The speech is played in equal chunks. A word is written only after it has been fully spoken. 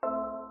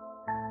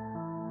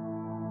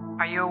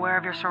Are you aware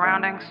of your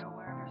surroundings?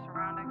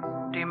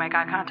 Do you make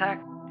eye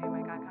contact?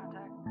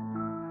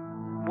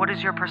 What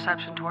is your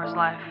perception towards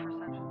life?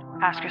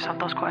 Ask yourself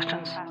those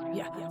questions.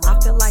 Yeah, I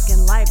feel like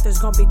in life there's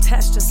gonna be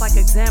tests just like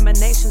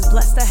examinations.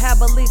 Blessed to have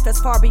belief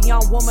that's far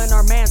beyond woman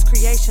or man's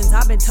creations.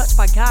 I've been touched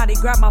by God, he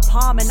grabbed my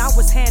palm and I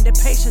was handed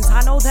patience.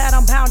 I know that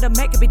I'm bound to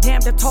make it, be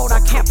damned if told I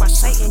can't by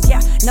Satan.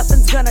 Yeah,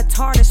 nothing's gonna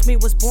tarnish me,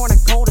 was born a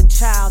golden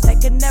child. They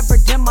can never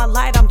dim my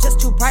light, I'm just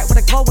too bright with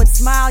a glowing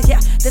smile. Yeah,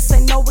 this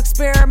ain't no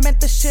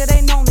experiment, this shit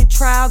ain't only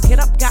trial. Get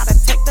up, gotta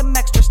take them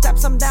extra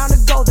steps, I'm down to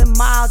go them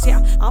miles.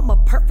 Yeah, I'm a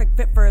perfect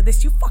fit for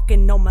this, you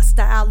fucking know my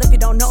style. If you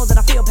don't know that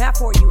I feel bad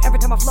for you, every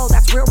time I flow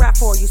that's real rap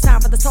for you.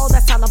 Sound for the soul,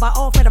 that's all about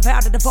oath, made a vow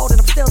to devote, and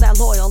I'm still that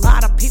loyal. A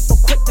lot of people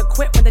quick to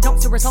quit when they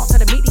don't see results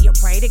at a media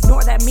rate.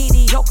 Ignore that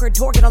mediocre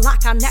door, get a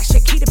lock on that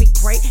shit, key to be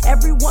great.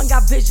 Everyone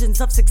got visions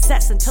of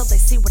success until they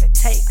see what it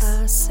takes.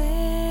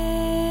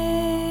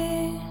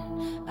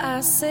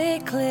 I see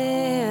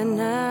clear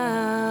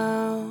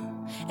now,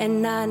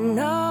 and I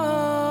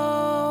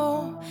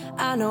know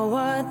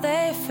what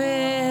they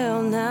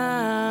feel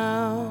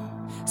now.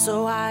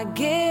 So I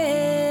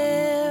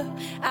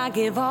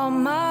give all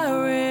my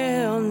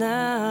real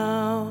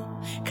now,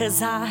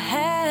 'cause I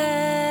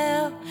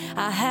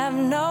have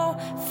no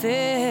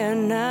fear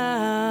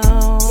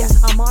now. Yeah,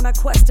 I'm on a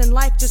quest in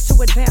life just to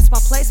advance my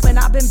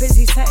placement. I've been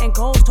busy setting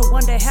goals to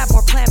one day have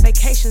more planned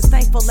vacations.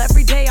 Thankful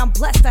every day I'm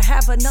blessed to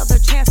have another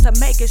chance to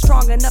make it.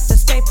 Strong enough to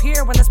stay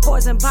pure when it's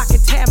poisoned by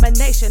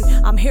contamination.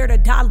 I'm here to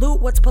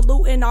dilute what's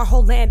polluting our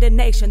whole land and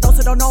nation. Those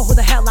who don't know who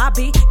the hell I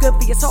be, good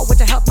for your soul, which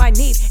your health might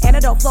need.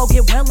 Antidote flow,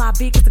 get well I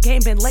be, 'cause the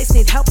game been laced,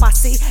 need help I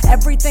see.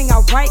 Everything I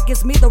write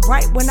gives me the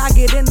right when I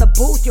get in the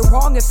booth. You're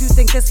wrong if you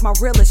think this my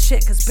realest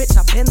shit, 'cause bitch,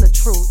 I've been the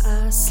truth.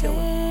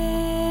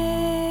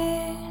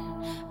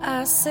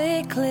 I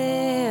see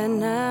clear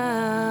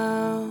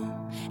now,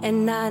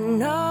 and I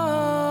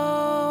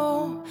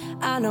know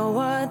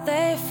what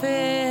they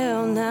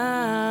feel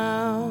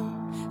now.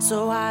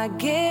 So I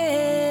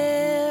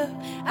give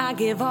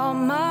all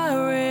my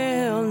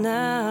real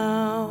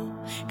now,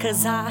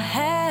 'cause I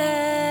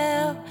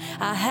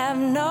have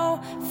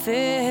no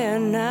fear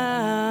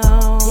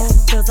now. Yeah,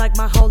 feels like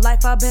my whole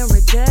life I've been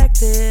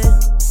rejected.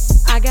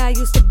 I got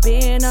used to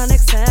being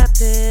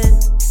unaccepted.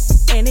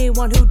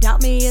 Anyone who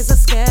doubt me is a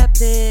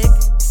skeptic.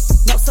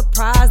 No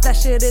surprise, that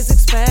shit is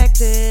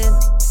expected.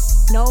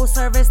 No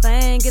service, they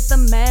ain't get the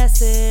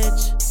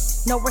message.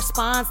 No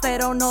response, they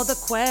don't know the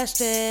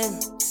question.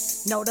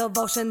 No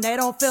devotion, they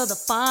don't feel the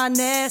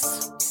fondness.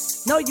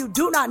 No, you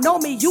do not know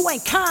me, you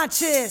ain't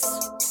conscious.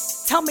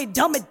 Tell me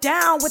dumb it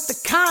down with the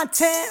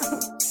content.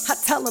 I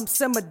tell them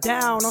simmer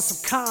down on some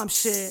calm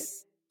shit.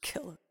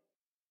 Killer.